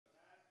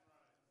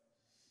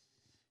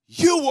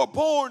You were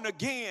born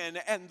again,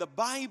 and the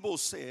Bible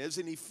says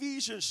in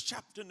Ephesians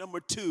chapter number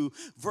 2,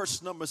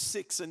 verse number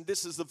 6, and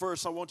this is the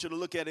verse I want you to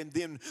look at, and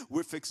then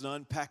we're fixing to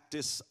unpack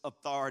this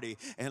authority.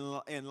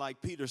 And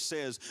like Peter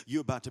says,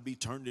 you're about to be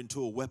turned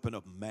into a weapon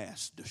of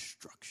mass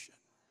destruction.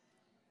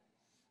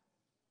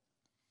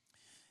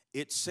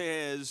 It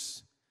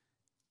says,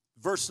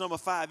 verse number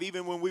 5,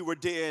 even when we were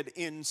dead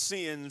in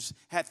sins,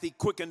 hath he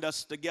quickened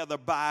us together.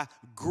 By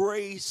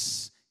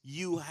grace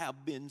you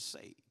have been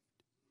saved,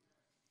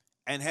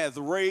 and hath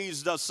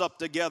raised us up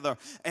together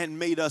and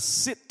made us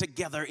sit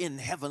together in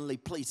heavenly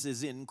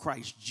places in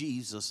Christ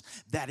Jesus,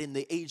 that in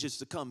the ages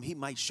to come he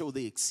might show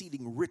the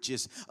exceeding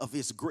riches of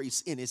his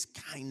grace in his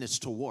kindness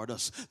toward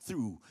us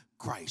through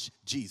Christ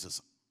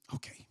Jesus.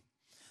 Okay,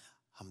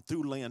 I'm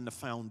through laying the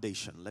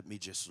foundation. Let me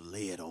just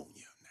lay it on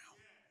you now.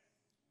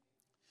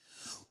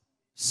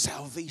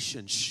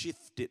 Salvation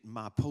shifted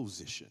my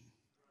position.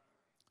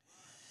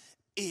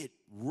 It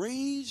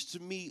raised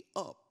me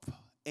up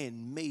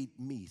and made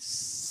me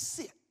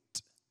sit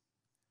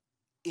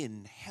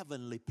in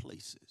heavenly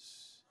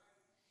places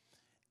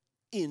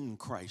in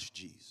Christ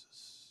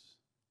Jesus,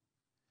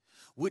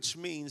 which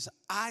means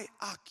I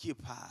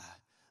occupy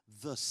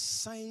the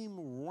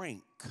same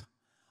rank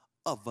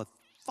of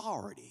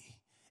authority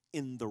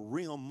in the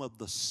realm of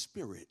the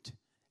Spirit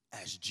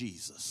as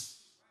Jesus,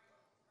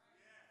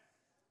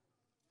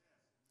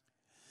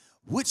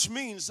 which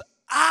means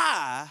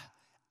I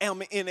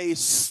am in a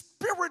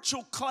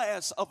spiritual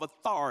class of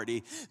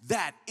authority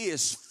that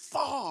is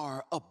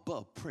far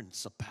above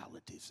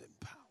principalities and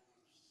powers.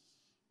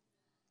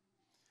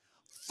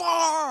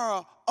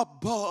 Far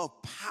above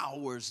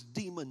powers,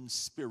 demon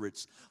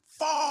spirits,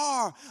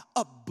 far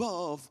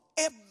above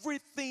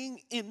everything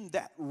in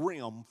that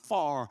realm,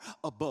 far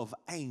above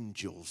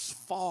angels,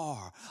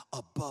 far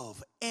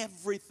above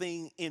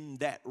everything in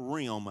that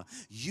realm.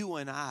 You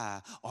and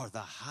I are the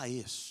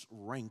highest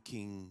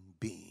ranking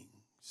beings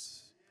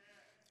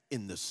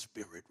in the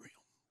spirit realm.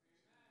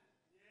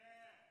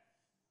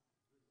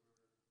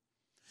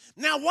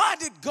 Now, why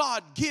did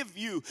God give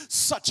you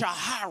such a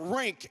high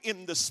rank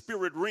in the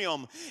spirit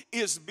realm?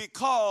 Is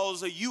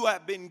because you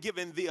have been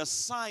given the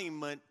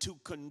assignment to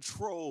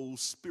control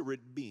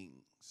spirit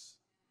beings.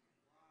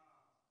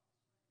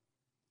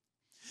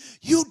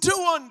 You do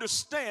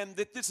understand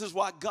that this is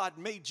why God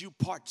made you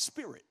part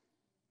spirit.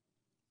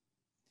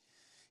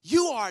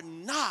 You are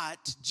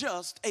not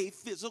just a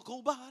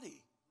physical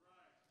body.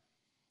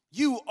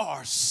 You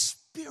are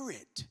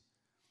spirit.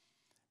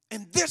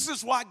 And this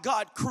is why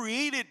God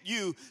created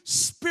you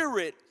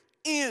spirit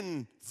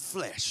in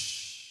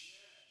flesh.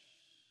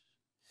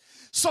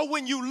 So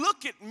when you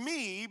look at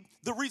me,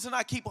 the reason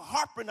I keep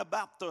harping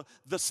about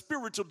the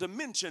spiritual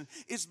dimension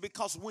is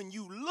because when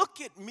you look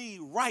at me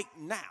right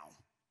now,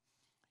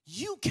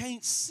 you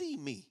can't see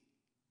me.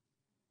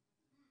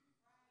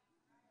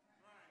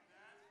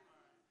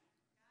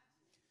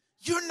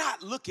 You're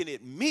not looking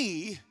at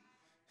me.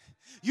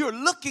 You're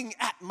looking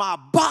at my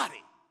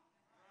body.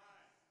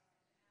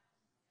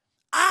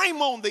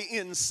 I'm on the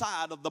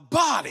inside of the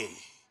body.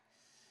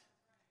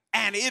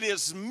 And it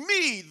is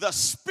me, the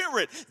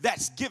spirit,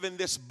 that's given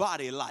this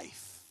body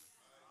life.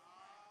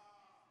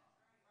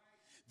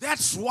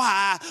 That's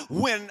why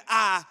when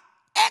I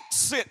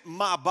exit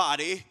my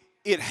body,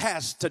 it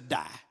has to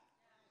die.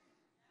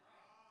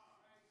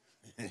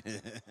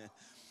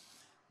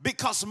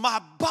 Because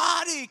my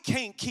body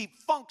can't keep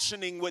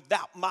functioning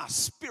without my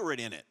spirit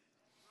in it.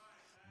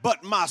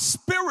 But my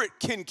spirit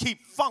can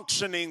keep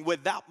functioning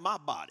without my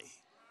body.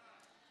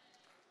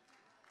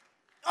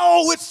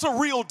 Oh, it's a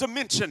real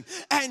dimension.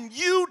 And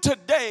you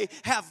today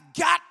have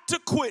got to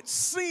quit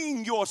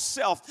seeing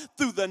yourself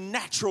through the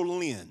natural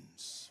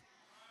lens.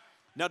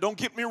 Now, don't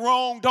get me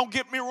wrong. Don't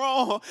get me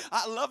wrong.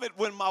 I love it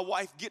when my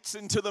wife gets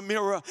into the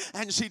mirror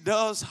and she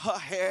does her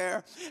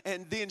hair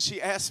and then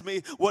she asks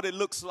me what it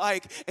looks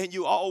like. And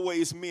you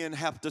always, men,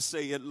 have to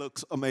say it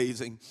looks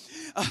amazing.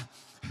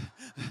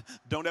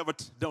 Don't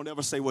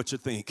ever say what you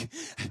think.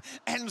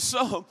 And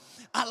so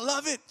I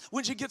love it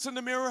when she gets in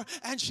the mirror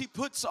and she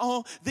puts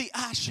on the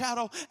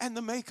eyeshadow and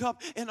the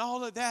makeup and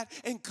all of that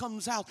and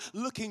comes out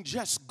looking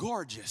just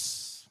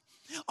gorgeous.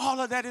 All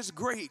of that is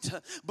great.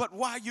 But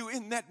while you're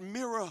in that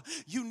mirror,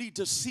 you need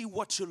to see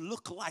what you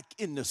look like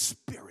in the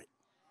spirit.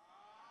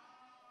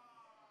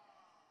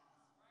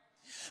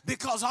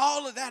 Because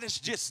all of that is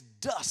just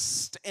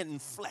dust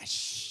and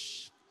flesh.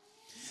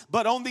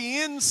 But on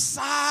the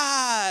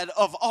inside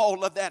of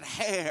all of that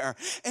hair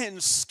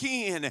and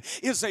skin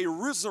is a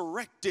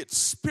resurrected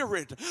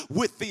spirit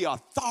with the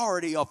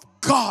authority of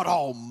God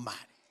Almighty.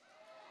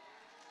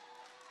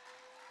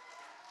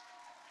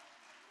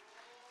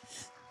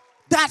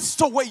 That's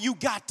the way you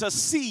got to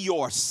see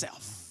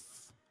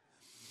yourself.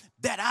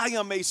 That I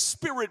am a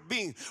spirit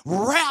being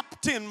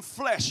wrapped in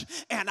flesh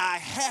and I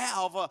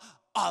have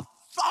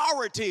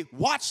authority,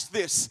 watch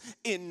this,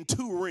 in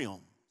two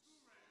realms.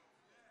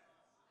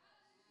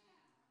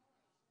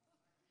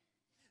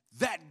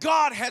 That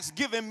God has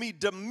given me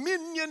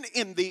dominion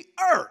in the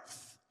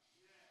earth,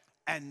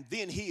 and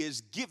then he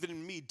has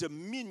given me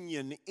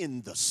dominion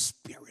in the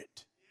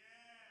spirit.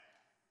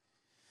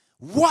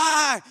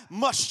 Why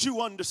must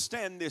you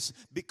understand this?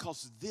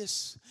 Because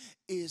this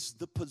is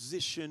the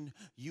position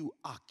you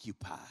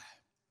occupy.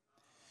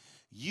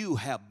 You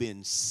have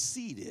been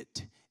seated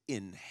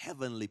in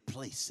heavenly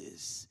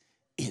places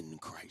in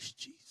Christ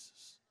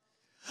Jesus.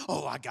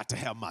 Oh, I got to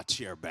have my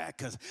chair back,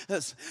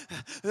 because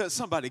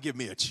somebody give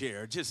me a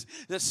chair. Just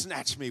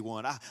snatch me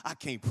one. I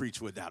can't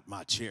preach without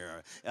my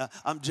chair.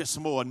 I'm just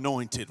more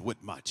anointed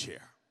with my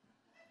chair.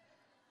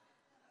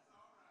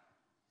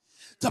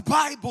 The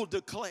Bible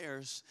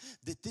declares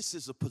that this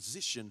is a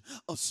position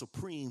of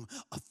supreme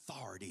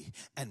authority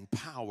and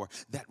power,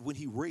 that when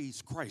he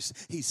raised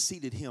Christ, he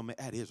seated him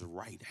at his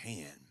right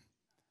hand.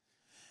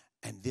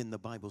 And then the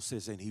Bible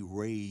says, and he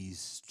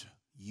raised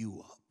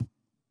you up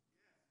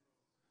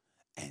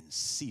and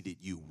seated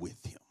you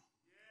with him.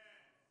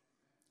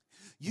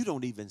 You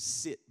don't even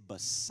sit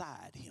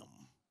beside him.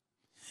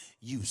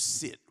 You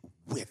sit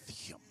with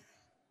him.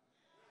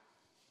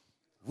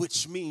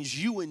 Which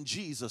means you and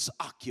Jesus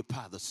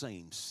occupy the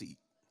same seat.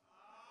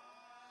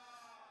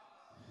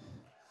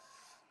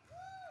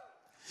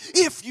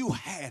 If you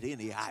had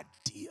any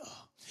idea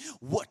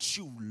what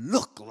you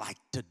look like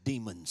to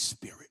demon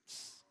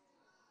spirits,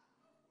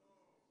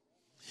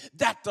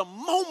 that the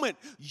moment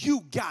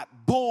you got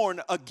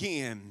born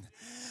again,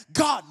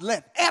 God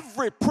let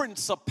every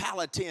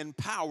principality and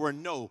power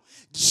know,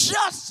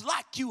 just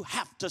like you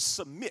have to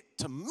submit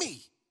to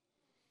me,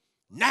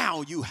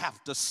 now you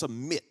have to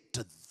submit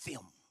to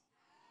them.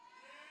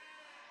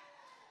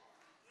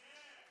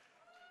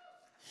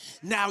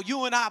 Now,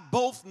 you and I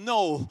both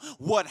know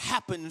what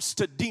happens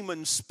to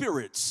demon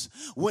spirits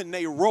when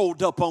they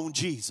rolled up on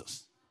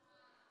Jesus.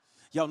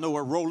 Y'all know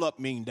what roll up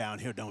mean down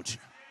here, don't you?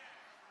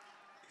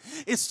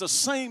 It's the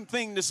same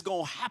thing that's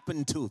going to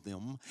happen to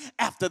them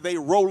after they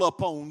roll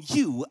up on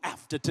you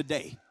after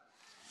today.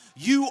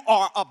 You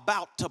are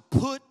about to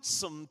put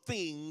some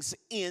things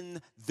in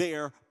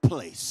their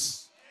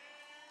place.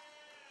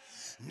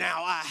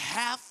 Now, I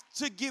have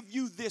to give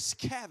you this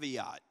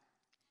caveat,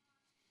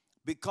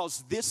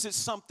 because this is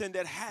something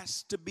that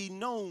has to be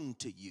known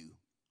to you.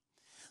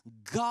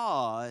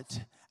 God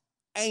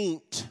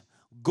ain't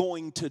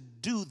going to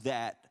do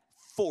that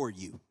for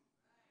you.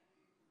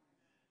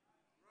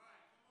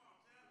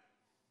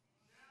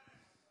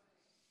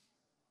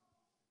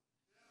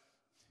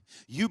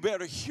 You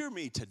better hear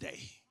me today,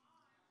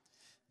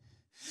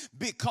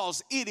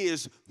 because it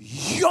is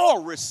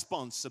your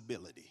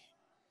responsibility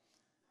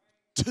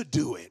to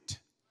do it.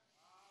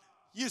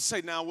 You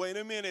say, now wait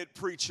a minute,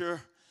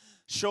 preacher,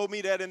 show me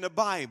that in the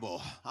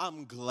Bible.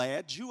 I'm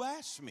glad you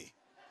asked me.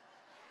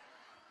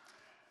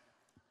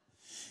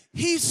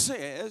 He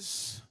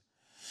says,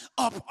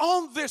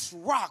 upon this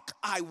rock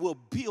I will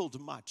build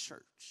my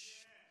church,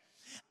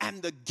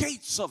 and the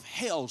gates of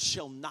hell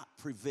shall not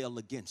prevail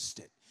against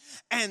it.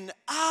 And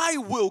I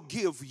will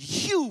give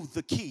you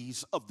the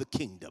keys of the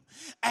kingdom.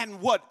 And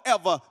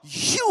whatever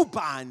you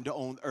bind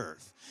on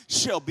earth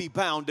shall be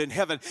bound in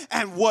heaven.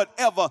 And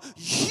whatever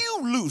you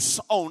loose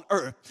on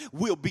earth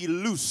will be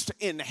loosed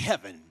in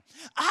heaven.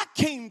 I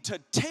came to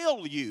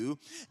tell you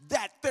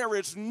that there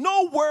is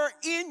nowhere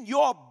in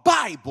your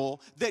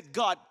Bible that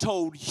God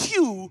told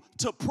you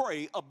to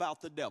pray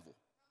about the devil.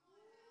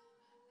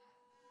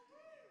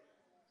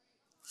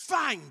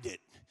 Find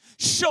it.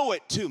 Show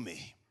it to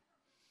me.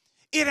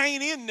 It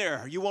ain't in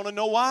there. You want to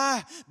know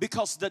why?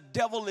 Because the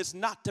devil is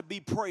not to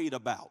be prayed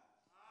about.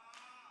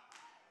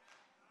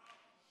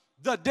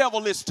 The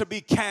devil is to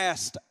be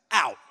cast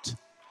out.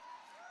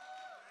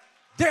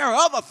 There are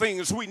other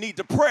things we need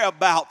to pray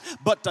about,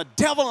 but the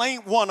devil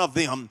ain't one of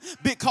them,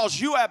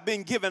 because you have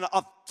been given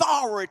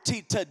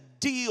authority to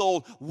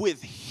deal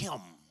with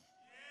him.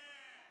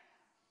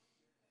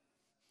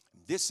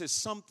 This is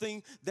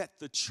something that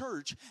the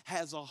church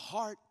has a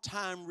hard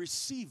time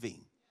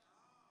receiving,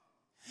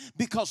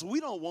 because we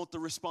don't want the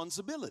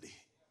responsibility.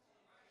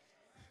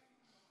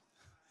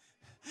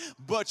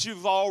 But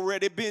you've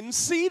already been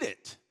seated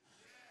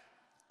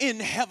in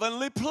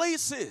heavenly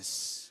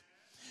places.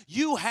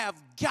 You have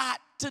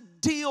got to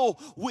deal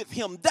with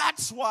him.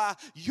 That's why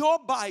your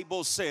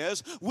Bible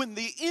says when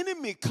the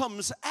enemy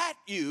comes at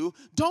you,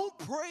 don't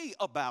pray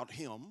about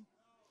him.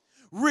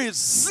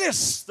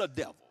 Resist the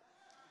devil,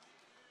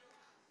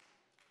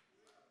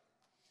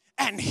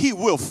 and he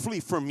will flee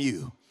from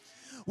you.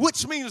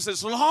 Which means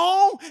as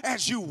long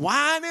as you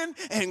whining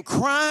and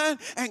crying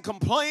and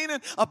complaining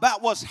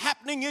about what's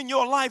happening in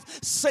your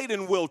life,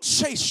 Satan will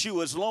chase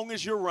you as long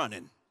as you're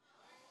running.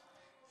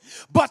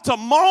 But the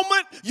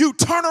moment you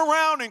turn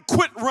around and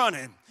quit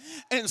running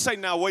and say,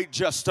 now wait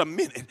just a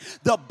minute,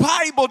 the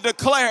Bible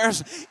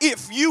declares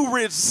if you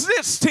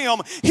resist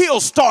him,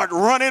 he'll start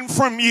running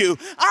from you.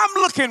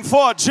 I'm looking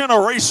for a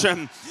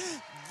generation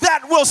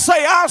that will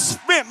say, I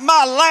spent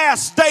my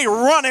last day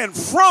running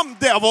from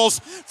devils.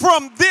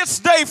 From this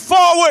day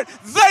forward,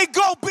 they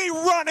go be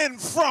running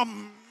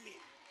from me.